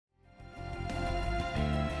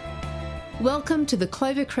Welcome to the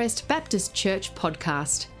Clovercrest Baptist Church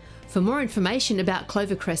podcast. For more information about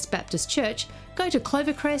Clovercrest Baptist Church, go to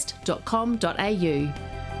clovercrest.com.au.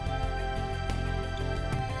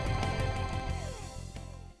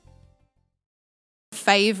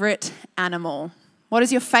 Favorite animal? What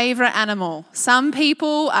is your favorite animal? Some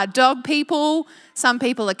people are dog people, some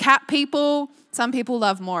people are cat people, some people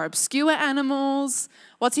love more obscure animals.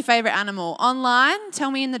 What's your favorite animal? Online, tell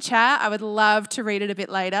me in the chat. I would love to read it a bit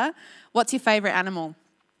later. What's your favorite animal?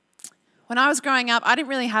 When I was growing up, I didn't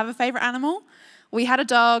really have a favorite animal. We had a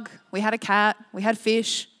dog, we had a cat, we had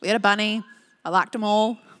fish, we had a bunny. I liked them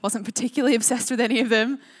all. Wasn't particularly obsessed with any of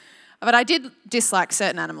them. But I did dislike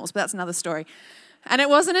certain animals, but that's another story. And it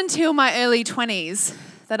wasn't until my early 20s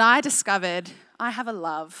that I discovered I have a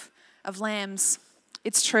love of lambs.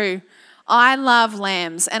 It's true. I love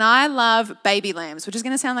lambs, and I love baby lambs, which is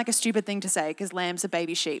going to sound like a stupid thing to say because lambs are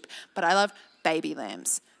baby sheep, but I love baby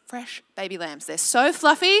lambs, fresh baby lambs. They're so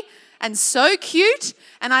fluffy and so cute,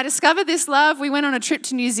 and I discovered this love. We went on a trip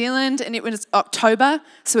to New Zealand, and it was October,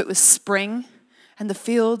 so it was spring, and the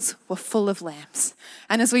fields were full of lambs.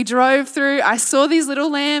 And as we drove through, I saw these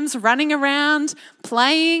little lambs running around,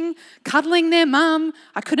 playing, cuddling their mum.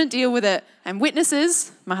 I couldn't deal with it. And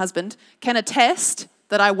witnesses, my husband, can attest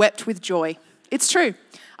that I wept with joy. It's true.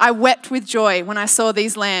 I wept with joy when I saw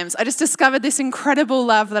these lambs. I just discovered this incredible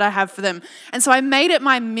love that I have for them. And so I made it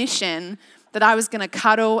my mission that I was going to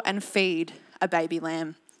cuddle and feed a baby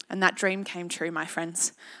lamb. And that dream came true, my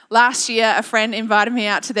friends. Last year, a friend invited me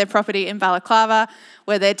out to their property in Balaclava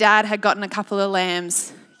where their dad had gotten a couple of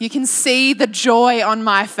lambs. You can see the joy on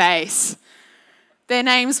my face. Their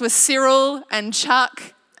names were Cyril and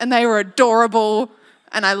Chuck, and they were adorable,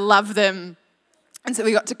 and I love them. And so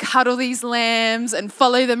we got to cuddle these lambs and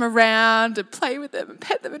follow them around and play with them and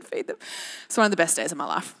pet them and feed them. It's one of the best days of my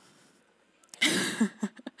life.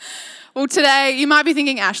 Well, today, you might be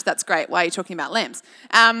thinking, Ash, that's great. Why are you talking about lambs?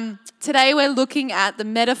 Today, we're looking at the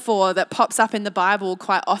metaphor that pops up in the Bible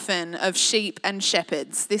quite often of sheep and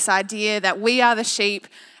shepherds. This idea that we are the sheep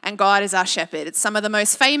and God is our shepherd. It's some of the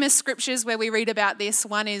most famous scriptures where we read about this.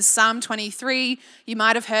 One is Psalm 23. You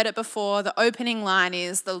might have heard it before. The opening line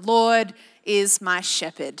is, "The Lord is my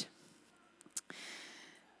shepherd."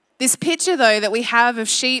 This picture, though, that we have of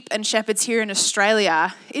sheep and shepherds here in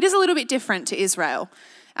Australia, it is a little bit different to Israel.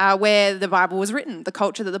 Where the Bible was written, the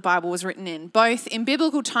culture that the Bible was written in. Both in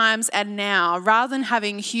biblical times and now, rather than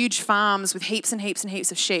having huge farms with heaps and heaps and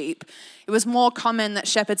heaps of sheep, it was more common that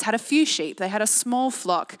shepherds had a few sheep. They had a small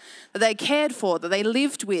flock that they cared for, that they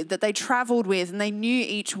lived with, that they travelled with, and they knew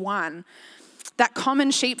each one. That common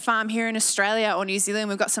sheep farm here in Australia or New Zealand,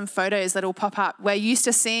 we've got some photos that will pop up. We're used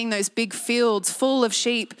to seeing those big fields full of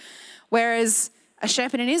sheep, whereas a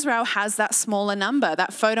shepherd in Israel has that smaller number.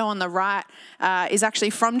 That photo on the right is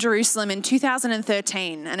actually from Jerusalem in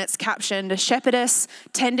 2013, and it's captioned, "A shepherdess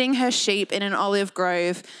tending her sheep in an olive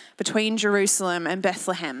grove between Jerusalem and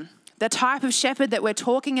Bethlehem." The type of shepherd that we're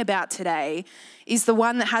talking about today is the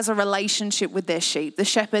one that has a relationship with their sheep, the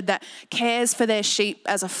shepherd that cares for their sheep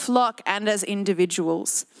as a flock and as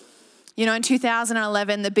individuals. You know, in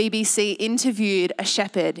 2011, the BBC interviewed a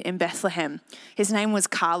shepherd in Bethlehem. His name was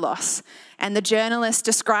Carlos, and the journalist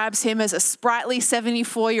describes him as a sprightly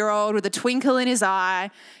 74-year-old with a twinkle in his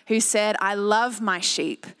eye who said, "I love my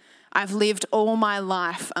sheep. I've lived all my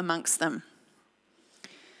life amongst them."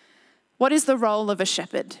 What is the role of a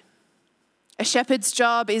shepherd? A shepherd's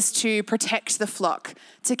job is to protect the flock,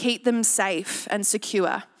 to keep them safe and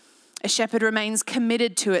secure. A shepherd remains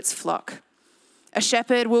committed to its flock. A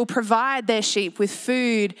shepherd will provide their sheep with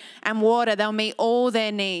food and water. They'll meet all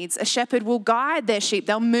their needs. A shepherd will guide their sheep.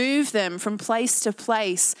 They'll move them from place to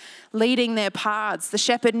place, leading their paths. The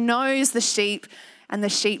shepherd knows the sheep, and the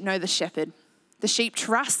sheep know the shepherd. The sheep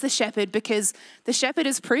trust the shepherd because the shepherd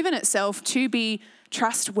has proven itself to be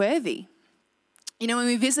trustworthy. You know, when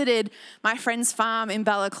we visited my friend's farm in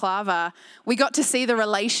Balaclava, we got to see the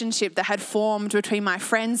relationship that had formed between my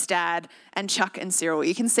friend's dad and Chuck and Cyril.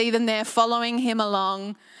 You can see them there following him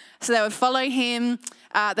along. So they would follow him.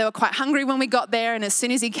 They were quite hungry when we got there, and as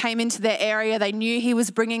soon as he came into their area, they knew he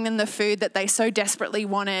was bringing them the food that they so desperately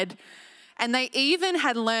wanted. And they even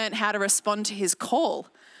had learned how to respond to his call.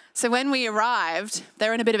 So when we arrived, they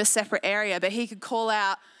were in a bit of a separate area, but he could call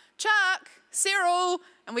out, "Chuck, Cyril,"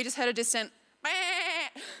 and we just heard a distant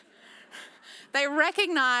 "Meh." They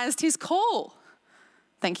recognized his call.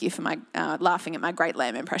 Thank you for my laughing at my great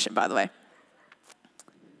lamb impression, by the way.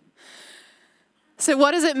 So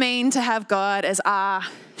what does it mean to have God as our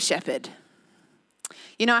shepherd?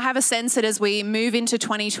 You know, I have a sense that as we move into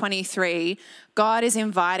 2023, God is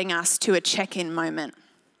inviting us to a check-in moment,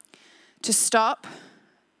 to stop,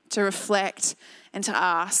 to reflect and to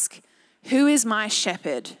ask, who is my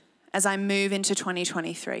shepherd as I move into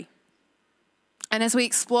 2023? And as we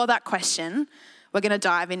explore that question, we're going to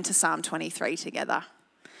dive into Psalm 23 together.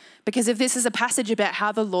 Because if this is a passage about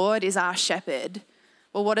how the Lord is our shepherd,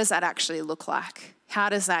 well, what does that actually look like? How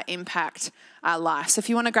does that impact our life? So if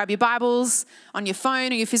you want to grab your Bibles on your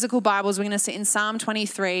phone or your physical Bibles, we're going to sit in Psalm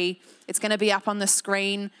 23. It's going to be up on the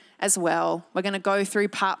screen as well. We're going to go through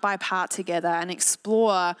part by part together and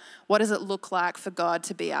explore what does it look like for God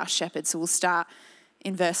to be our shepherd. So we'll start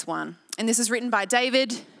in verse 1. And this is written by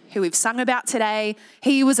David, who we've sung about today.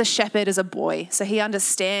 He was a shepherd as a boy, so he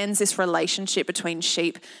understands this relationship between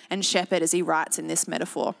sheep and shepherd as he writes in this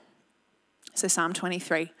metaphor. So Psalm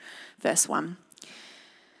 23, verse 1.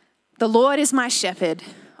 The Lord is my shepherd,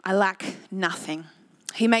 I lack nothing.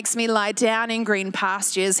 He makes me lie down in green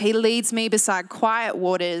pastures. He leads me beside quiet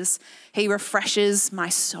waters. He refreshes my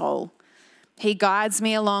soul. He guides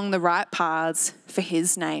me along the right paths for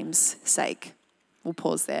his name's sake. We'll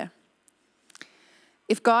pause there.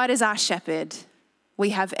 If God is our shepherd, we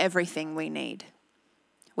have everything we need.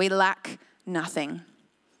 We lack nothing.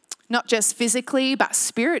 Not just physically, but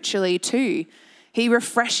spiritually too. He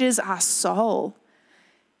refreshes our soul.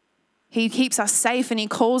 He keeps us safe and he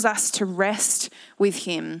calls us to rest with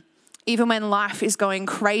him. Even when life is going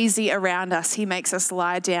crazy around us, he makes us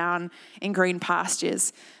lie down in green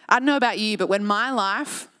pastures. I don't know about you, but when my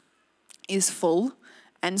life is full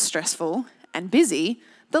and stressful and busy,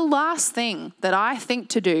 the last thing that I think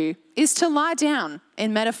to do is to lie down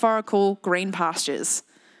in metaphorical green pastures.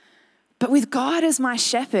 But with God as my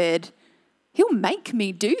shepherd, he'll make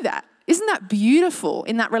me do that. Isn't that beautiful?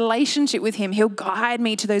 In that relationship with him, he'll guide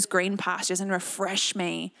me to those green pastures and refresh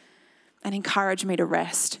me and encourage me to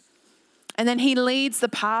rest. And then he leads the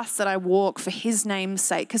paths that I walk for his name's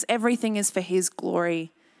sake, because everything is for his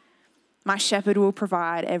glory. My shepherd will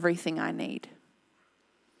provide everything I need.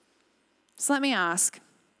 So let me ask,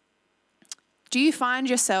 do you find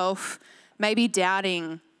yourself maybe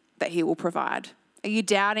doubting that he will provide? Are you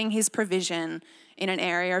doubting his provision in an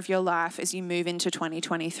area of your life as you move into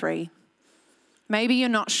 2023? Maybe you're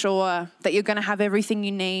not sure that you're going to have everything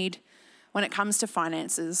you need when it comes to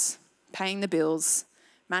finances, paying the bills,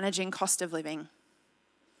 managing cost of living.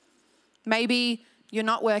 Maybe you're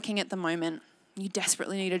not working at the moment. You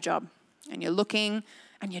desperately need a job and you're looking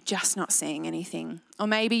and you're just not seeing anything. Or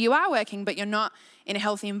maybe you are working but you're not in a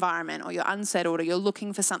healthy environment, or you're unsettled, or you're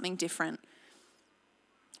looking for something different.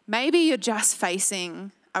 Maybe you're just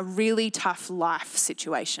facing a really tough life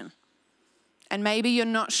situation. And maybe you're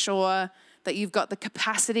not sure that you've got the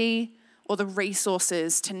capacity or the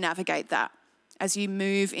resources to navigate that as you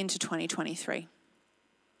move into 2023.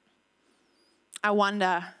 I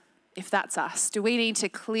wonder if that's us. Do we need to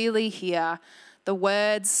clearly hear the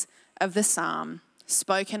words of the psalm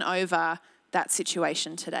spoken over that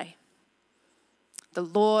situation today? The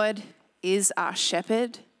Lord is our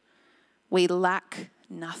shepherd. We lack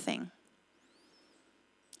nothing.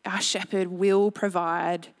 Our shepherd will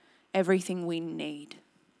provide everything we need.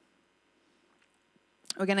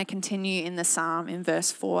 We're going to continue in the psalm in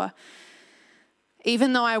verse 4.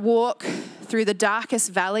 Even though I walk through the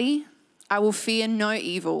darkest valley, I will fear no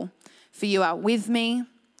evil, for you are with me.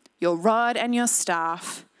 Your rod and your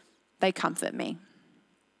staff, they comfort me.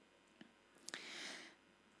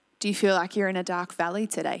 Do you feel like you're in a dark valley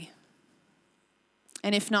today?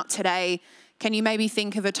 And if not today, can you maybe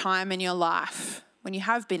think of a time in your life when you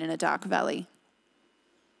have been in a dark valley?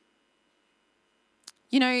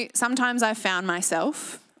 You know, sometimes I've found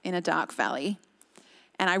myself in a dark valley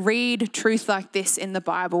and I read truth like this in the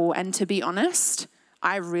Bible, and to be honest,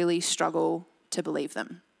 I really struggle to believe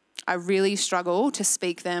them. I really struggle to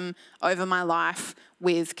speak them over my life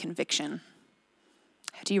with conviction.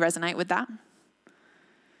 Do you resonate with that?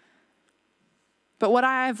 But what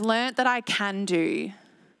I've learnt that I can do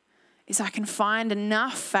is I can find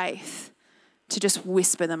enough faith to just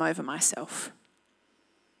whisper them over myself.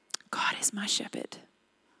 God is my shepherd.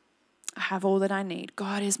 I have all that I need.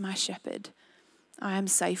 God is my shepherd. I am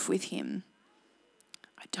safe with him.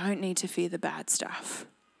 I don't need to fear the bad stuff.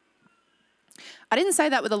 I didn't say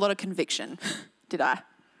that with a lot of conviction, did I?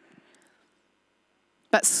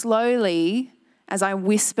 But slowly, as I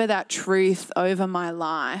whisper that truth over my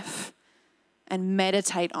life and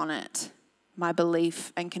meditate on it, my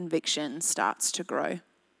belief and conviction starts to grow.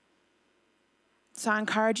 So I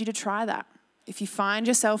encourage you to try that. If you find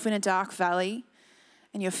yourself in a dark valley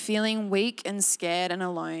and you're feeling weak and scared and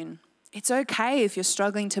alone, it's okay if you're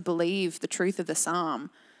struggling to believe the truth of the psalm.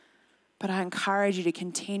 But I encourage you to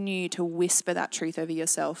continue to whisper that truth over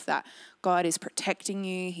yourself, that God is protecting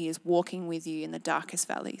you, he is walking with you in the darkest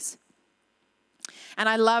valleys. And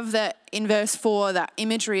I love that in verse 4, that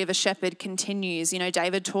imagery of a shepherd continues. You know,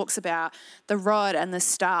 David talks about the rod and the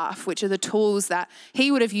staff, which are the tools that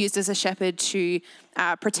he would have used as a shepherd to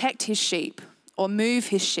protect his sheep or move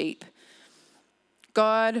his sheep.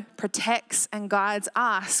 God protects and guides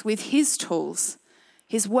us with his tools,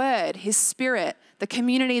 his word, his spirit, the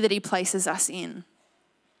community that he places us in.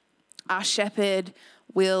 Our shepherd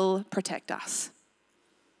will protect us.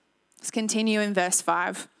 Let's continue in verse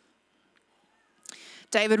 5.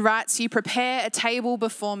 David writes, "You prepare a table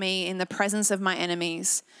before me in the presence of my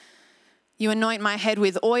enemies. You anoint my head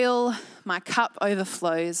with oil, my cup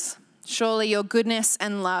overflows. Surely your goodness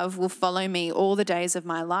and love will follow me all the days of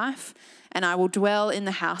my life, and I will dwell in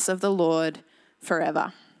the house of the Lord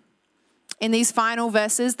forever." In these final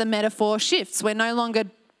verses, the metaphor shifts. We're no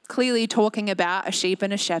longer clearly talking about a sheep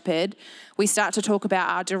and a shepherd. We start to talk about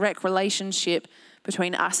our direct relationship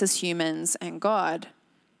between us as humans and God.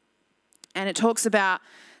 And it talks about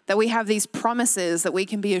that we have these promises that we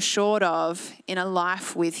can be assured of in a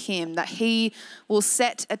life with him, that he will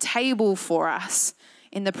set a table for us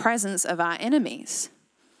in the presence of our enemies.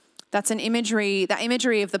 That's that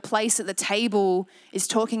imagery of the place at the table is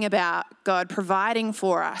talking about God providing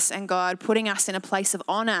for us and God putting us in a place of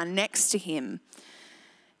honor next to him.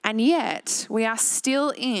 And yet, we are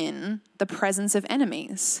still in the presence of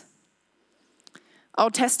enemies.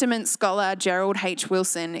 Old Testament scholar Gerald H.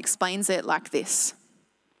 Wilson explains it like this: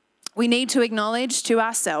 "We need to acknowledge to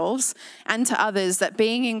ourselves and to others that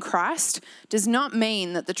being in Christ does not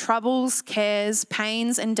mean that the troubles, cares,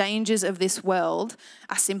 pains, and dangers of this world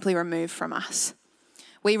are simply removed from us.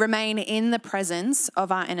 We remain in the presence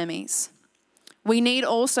of our enemies. We need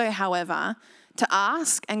also, however, to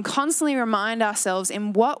ask and constantly remind ourselves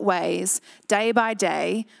in what ways, day by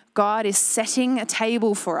day, God is setting a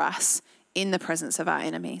table for us in the presence of our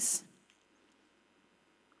enemies.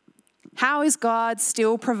 How is God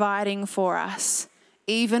still providing for us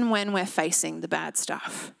even when we're facing the bad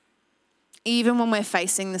stuff? Even when we're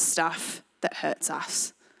facing the stuff that hurts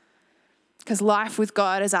us? Because life with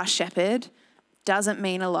God as our shepherd doesn't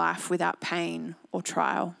mean a life without pain or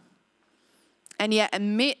trial. And yet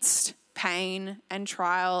amidst pain and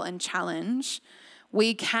trial and challenge,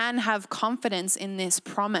 we can have confidence in this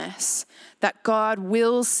promise that God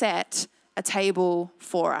will set a table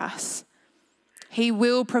for us. He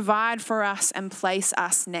will provide for us and place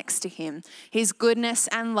us next to him. His goodness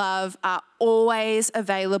and love are always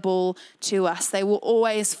available to us. They will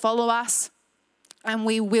always follow us, and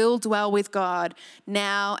we will dwell with God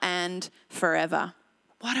now and forever.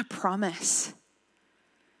 What a promise.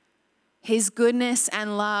 His goodness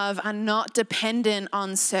and love are not dependent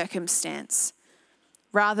on circumstance.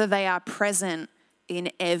 Rather, they are present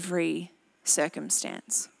in every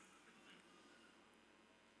circumstance.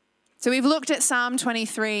 So we've looked at Psalm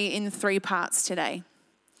 23 in 3 parts today.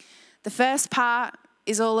 The first part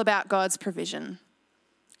is all about God's provision.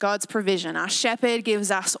 God's provision. Our shepherd gives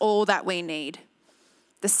us all that we need.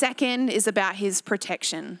 The second is about his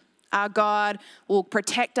protection. Our God will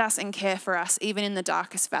protect us and care for us even in the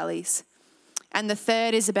darkest valleys. And the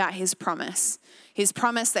third is about his promise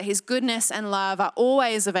that his goodness and love are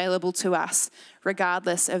always available to us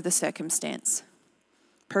regardless of the circumstance.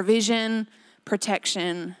 Provision,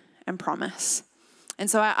 protection, and promise. And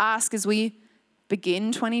so I ask, as we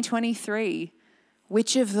begin 2023,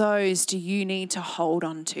 which of those do you need to hold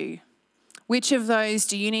on to? Which of those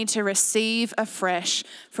do you need to receive afresh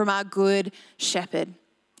from our good shepherd?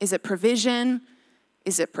 Is it provision?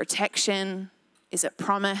 Is it protection? Is it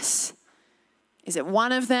promise? Is it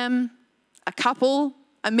one of them? A couple?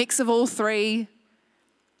 A mix of all three?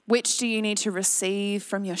 Which do you need to receive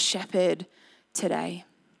from your shepherd today?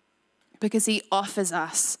 Because he offers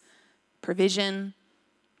us provision,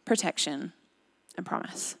 protection, and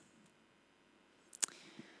promise.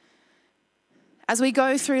 As we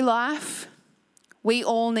go through life, we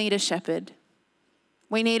all need a shepherd.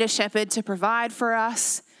 We need a shepherd to provide for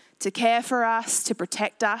us, to care for us, to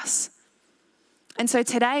protect us. And so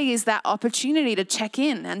today is that opportunity to check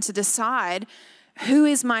in and to decide, who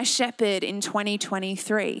is my shepherd in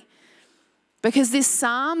 2023? Because this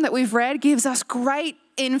psalm that we've read gives us great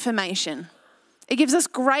information. It gives us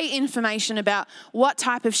great information about what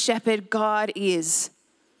type of shepherd God is.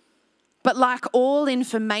 But like all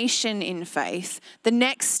information in faith, the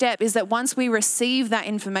next step is that once we receive that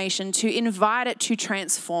information, to invite it to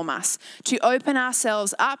transform us, to open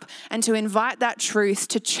ourselves up and to invite that truth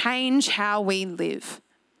to change how we live.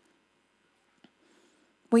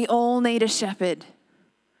 We all need a shepherd.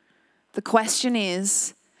 The question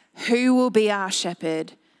is, who will be our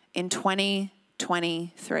shepherd in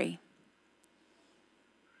 2023?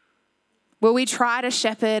 Will we try to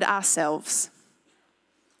shepherd ourselves?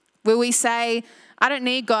 Will we say, I don't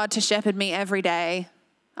need God to shepherd me every day.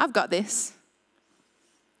 I've got this.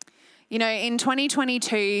 You know, in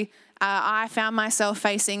 2022, I found myself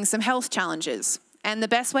facing some health challenges. And the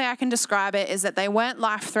best way I can describe it is that they weren't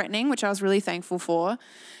life-threatening, which I was really thankful for.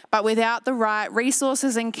 But without the right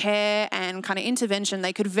resources and care and kind of intervention,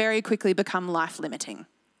 they could very quickly become life-limiting.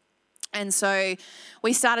 And so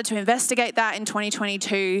we started to investigate that in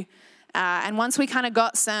 2022. And once we kind of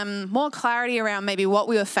got some more clarity around maybe what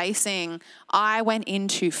we were facing, I went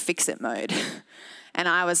into fix-it mode. And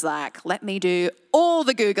I was like, let me do all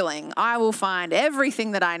the Googling. I will find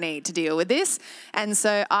everything that I need to deal with this. And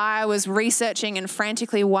so I was researching and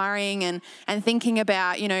frantically worrying and thinking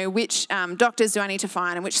about, you know, which doctors do I need to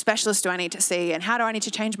find and which specialists do I need to see and how do I need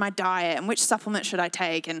to change my diet and which supplement should I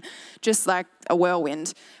take, and just like a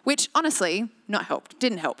whirlwind, which honestly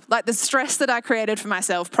didn't help. Like the stress that I created for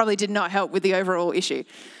myself probably did not help with the overall issue.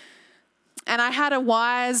 And I had a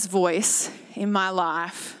wise voice in my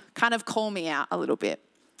life kind of call me out a little bit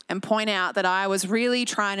and point out that I was really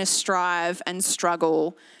trying to strive and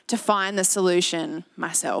struggle to find the solution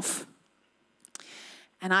myself.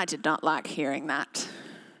 And I did not like hearing that.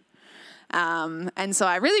 And so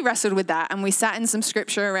I really wrestled with that, and we sat in some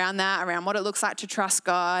scripture around that, around what it looks like to trust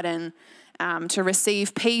God and to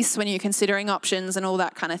receive peace when you're considering options and all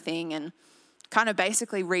that kind of thing, and kind of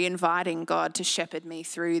basically re-inviting God to shepherd me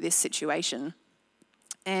through this situation.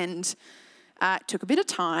 And it took a bit of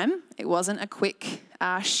time. It wasn't a quick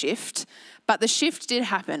shift, but the shift did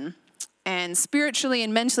happen. And spiritually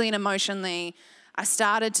and mentally and emotionally, I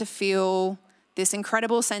started to feel this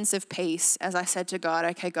incredible sense of peace as I said to God,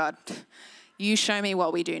 okay, God, you show me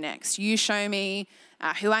what we do next. You show me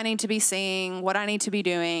who I need to be seeing, what I need to be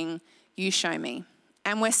doing. You show me.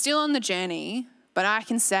 And we're still on the journey, but I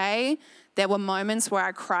can say there were moments where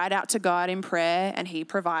I cried out to God in prayer and He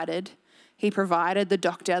provided. He provided the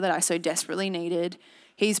doctor that I so desperately needed.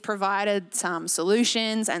 He's provided some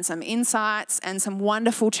solutions and some insights and some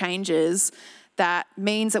wonderful changes that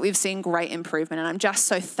means that we've seen great improvement. And I'm just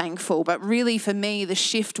so thankful. But really for me, the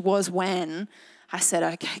shift was when I said,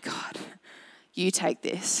 okay, God, you take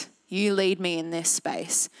this. You lead me in this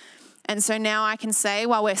space. And so now I can say,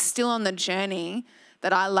 while we're still on the journey,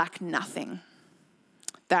 that I lack nothing.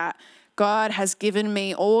 That God has given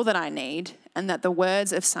me all that I need, and that the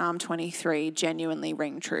words of Psalm 23 genuinely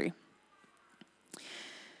ring true.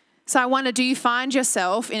 So I wonder, do you find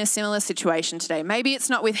yourself in a similar situation today? Maybe it's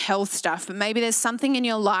not with health stuff, but maybe there's something in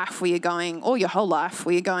your life where you're going, or your whole life,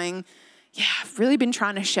 where you're going, yeah, I've really been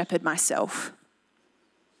trying to shepherd myself.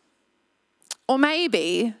 Or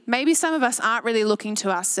maybe some of us aren't really looking to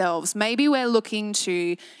ourselves. Maybe we're looking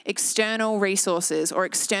to external resources or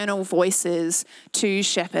external voices to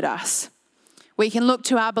shepherd us. We can look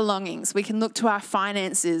to our belongings. We can look to our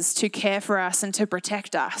finances to care for us and to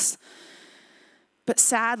protect us. But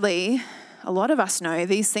sadly, a lot of us know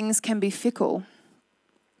these things can be fickle.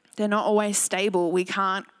 They're not always stable. We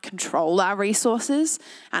can't control our resources.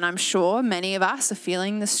 And I'm sure many of us are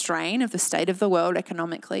feeling the strain of the state of the world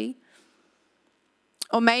economically.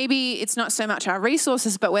 Or maybe it's not so much our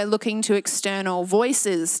resources, but we're looking to external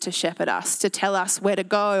voices to shepherd us, to tell us where to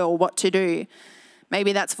go or what to do.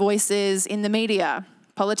 Maybe that's voices in the media,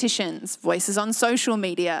 politicians, voices on social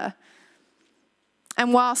media.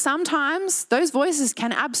 And while sometimes those voices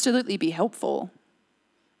can absolutely be helpful,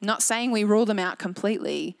 not saying we rule them out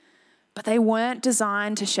completely, but they weren't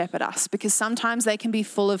designed to shepherd us, because sometimes they can be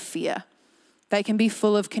full of fear. They can be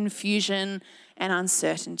full of confusion and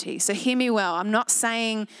uncertainty. So hear me well. I'm not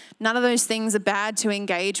saying none of those things are bad to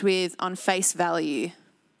engage with on face value.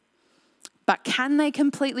 But can they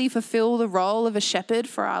completely fulfill the role of a shepherd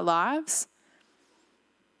for our lives?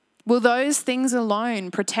 Will those things alone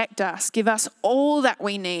protect us, give us all that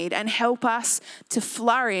we need, and help us to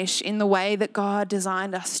flourish in the way that God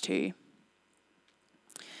designed us to?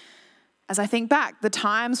 As I think back, the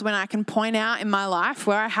times when I can point out in my life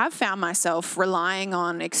where I have found myself relying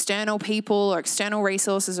on external people or external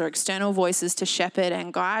resources or external voices to shepherd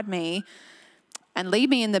and guide me and lead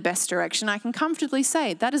me in the best direction, I can comfortably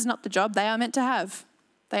say that is not the job they are meant to have.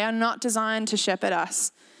 They are not designed to shepherd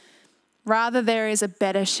us. Rather, there is a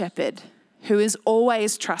better shepherd who is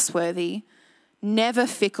always trustworthy, never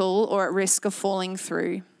fickle or at risk of falling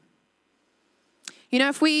through. You know,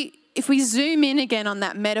 if we zoom in again on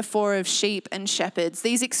that metaphor of sheep and shepherds,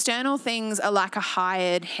 these external things are like a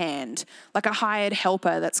hired hand, like a hired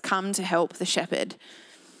helper that's come to help the shepherd.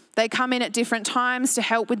 They come in at different times to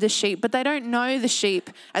help with the sheep, but they don't know the sheep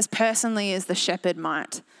as personally as the shepherd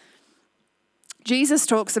might. Jesus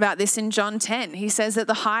talks about this in John 10. He says that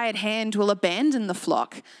the hired hand will abandon the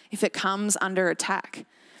flock if it comes under attack.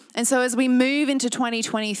 And so as we move into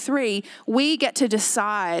 2023, we get to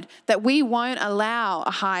decide that we won't allow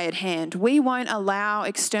a hired hand. We won't allow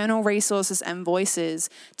external resources and voices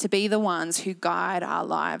to be the ones who guide our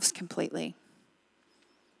lives completely.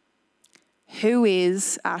 Who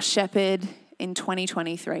is our shepherd in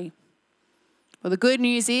 2023? Well, the good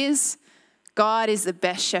news is God is the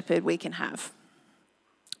best shepherd we can have.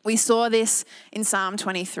 We saw this in Psalm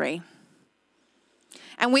 23.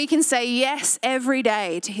 And we can say yes every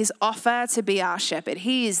day to his offer to be our shepherd.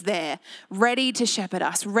 He is there, ready to shepherd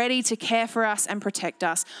us, ready to care for us and protect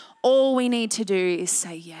us. All we need to do is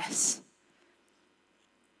say yes.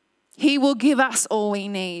 He will give us all we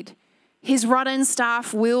need. His rod and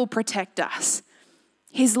staff will protect us.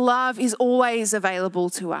 His love is always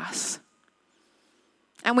available to us.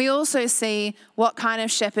 And we also see what kind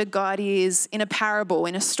of shepherd God is in a parable,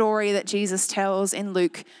 in a story that Jesus tells in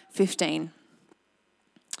Luke 15.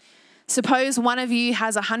 Suppose one of you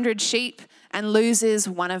has 100 sheep and loses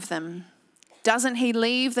one of them. Doesn't he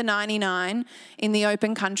leave the 99 in the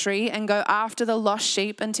open country and go after the lost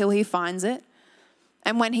sheep until he finds it?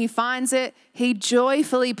 And when he finds it, he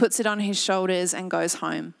joyfully puts it on his shoulders and goes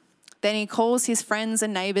home. Then he calls his friends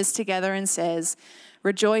and neighbors together and says,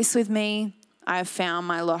 "Rejoice with me, I have found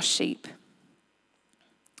my lost sheep."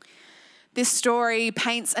 This story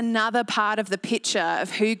paints another part of the picture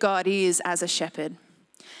of who God is as a shepherd.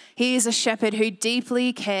 He is a shepherd who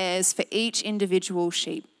deeply cares for each individual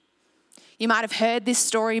sheep. You might have heard this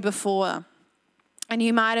story before, and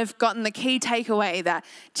you might have gotten the key takeaway that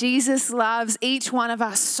Jesus loves each one of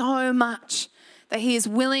us so much that he is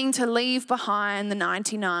willing to leave behind the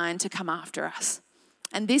 99 to come after us.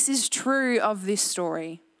 And this is true of this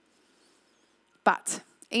story. But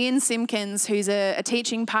Ian Simpkins, who's a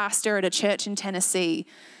teaching pastor at a church in Tennessee,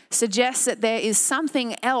 suggests that there is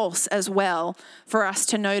something else as well for us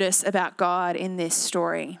to notice about God in this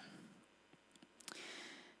story.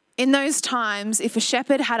 In those times, if a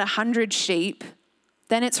shepherd had 100 sheep,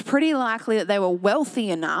 then it's pretty likely that they were wealthy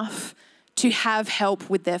enough to have help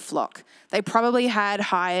with their flock. They probably had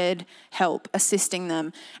hired help assisting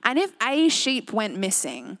them. And if a sheep went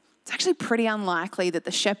missing, it's actually pretty unlikely that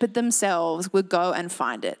the shepherd themselves would go and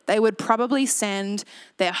find it. They would probably send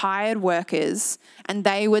their hired workers and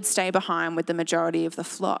they would stay behind with the majority of the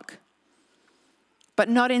flock. But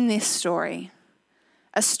not in this story.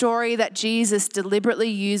 A story that Jesus deliberately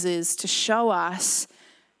uses to show us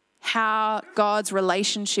how God's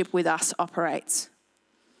relationship with us operates.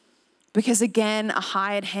 Because again, a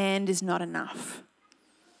hired hand is not enough.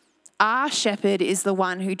 Our shepherd is the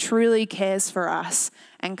one who truly cares for us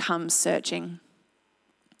and comes searching.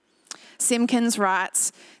 Simpkins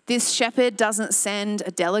writes, "This shepherd doesn't send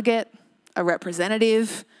a delegate, a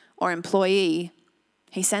representative, or employee.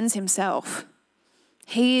 He sends himself.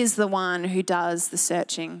 He is the one who does the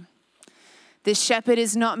searching. This shepherd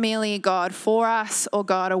is not merely God for us or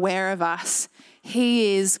God aware of us.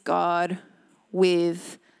 He is God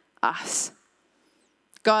with us."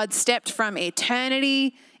 God stepped from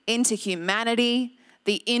eternity into humanity.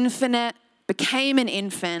 The infinite became an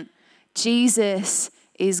infant. Jesus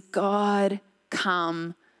is God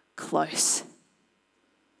come close.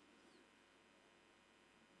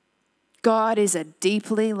 God is a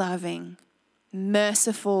deeply loving,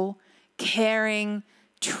 merciful, caring,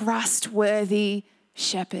 trustworthy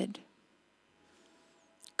shepherd.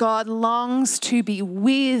 God longs to be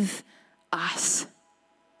with us.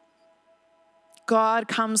 God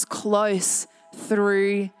comes close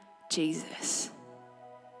through Jesus.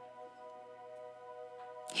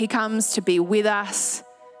 He comes to be with us,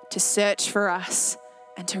 to search for us,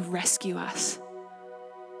 and to rescue us.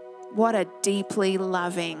 What a deeply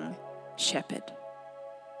loving shepherd.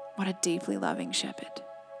 What a deeply loving shepherd.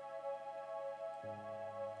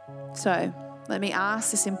 So, let me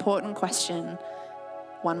ask this important question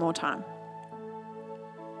one more time.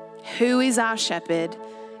 Who is our shepherd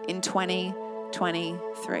in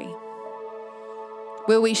 2023?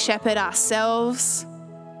 Will we shepherd ourselves?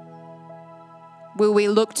 Will we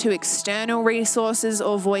look to external resources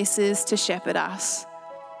or voices to shepherd us?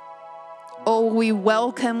 Or will we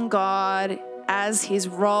welcome God as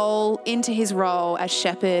into his role as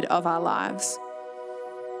shepherd of our lives?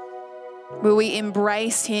 Will we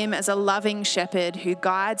embrace him as a loving shepherd who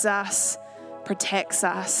guides us, protects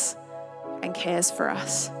us, and cares for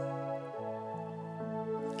us?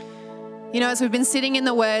 You know, as we've been sitting in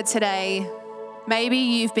the Word today, maybe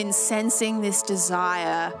you've been sensing this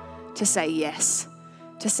desire to say yes.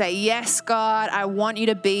 To say, yes, God, I want you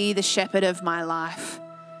to be the shepherd of my life,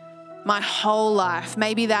 my whole life.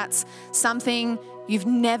 Maybe that's something you've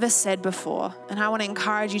never said before. And I want to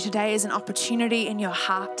encourage you today as an opportunity in your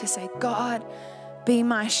heart to say, God, Be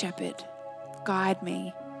my shepherd. Guide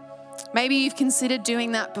me. Maybe you've considered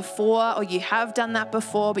doing that before, or you have done that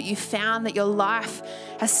before, but you found that your life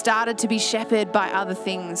has started to be shepherded by other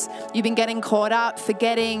things. You've been getting caught up,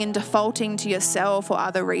 forgetting and defaulting to yourself or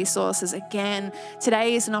other resources. Again,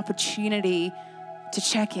 today is an opportunity to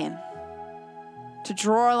check in, to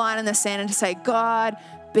draw a line in the sand and to say, God,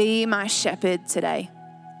 be my shepherd today.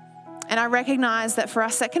 And I recognize that for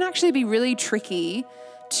us, that can actually be really tricky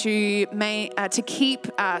to keep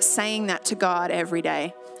saying that to God every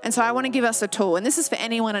day. And so I want to give us a tool, and this is for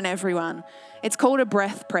anyone and everyone. It's called a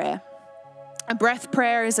breath prayer. A breath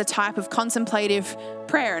prayer is a type of contemplative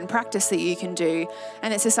prayer and practice that you can do.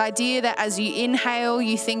 And it's this idea that as you inhale,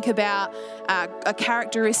 you think about a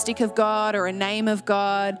characteristic of God or a name of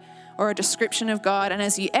God or a description of God. And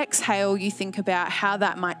as you exhale, you think about how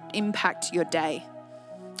that might impact your day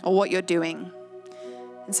or what you're doing.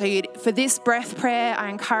 And so for this breath prayer, I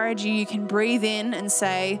encourage you can breathe in and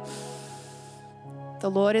say, the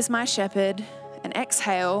Lord is my shepherd, and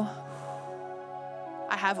exhale,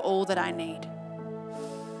 I have all that I need.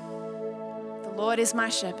 The Lord is my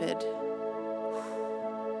shepherd.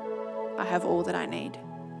 I have all that I need.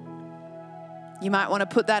 You might want to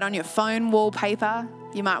put that on your phone wallpaper.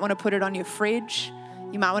 You might want to put it on your fridge.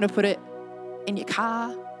 You might want to put it in your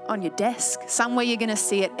car, on your desk, somewhere you're going to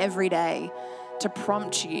see it every day to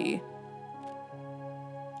prompt you.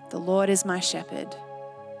 The Lord is my shepherd.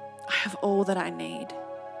 I have all that I need.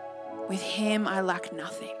 With him, I lack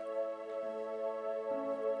nothing.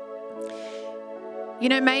 You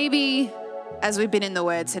know, maybe as we've been in the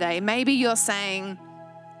Word today, maybe you're saying,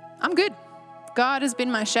 I'm good. God has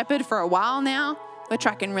been my shepherd for a while now. We're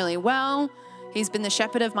tracking really well. He's been the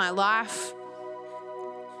shepherd of my life.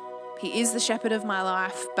 He is the shepherd of my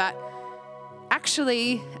life. But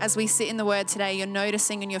actually, as we sit in the Word today, you're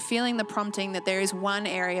noticing and you're feeling the prompting that there is one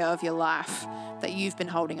area of your life that you've been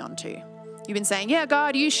holding on to. You've been saying, yeah,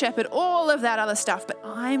 God, you shepherd all of that other stuff, but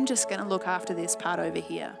I'm just going to look after this part over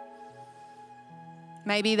here.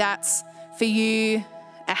 Maybe that's for you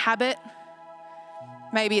a habit.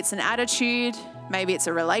 Maybe it's an attitude. Maybe it's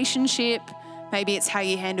a relationship. Maybe it's how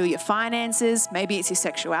you handle your finances. Maybe it's your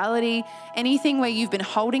sexuality. Anything where you've been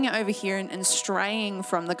holding it over here and straying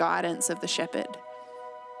from the guidance of the shepherd.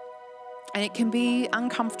 And it can be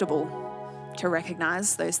uncomfortable to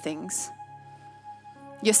recognize those things.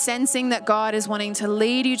 You're sensing that God is wanting to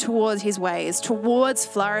lead you towards his ways, towards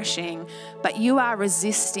flourishing, but you are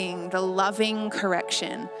resisting the loving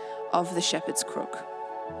correction of the shepherd's crook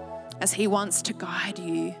as he wants to guide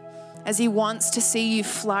you, as he wants to see you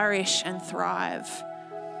flourish and thrive.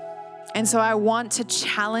 And so I want to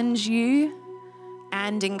challenge you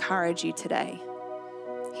and encourage you today.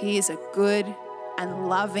 He is a good and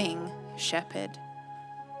loving shepherd.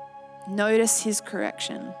 Notice his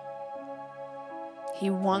correction. He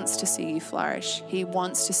wants to see you flourish. He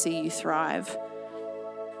wants to see you thrive.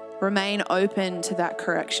 Remain open to that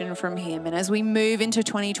correction from him. And as we move into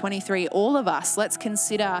 2023, all of us, let's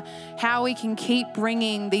consider how we can keep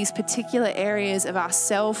bringing these particular areas of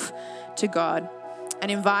ourself to God and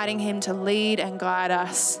inviting him to lead and guide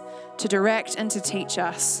us, to direct and to teach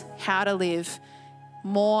us how to live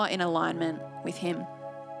more in alignment with him.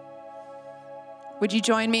 Would you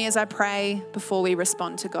join me as I pray before we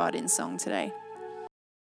respond to God in song today?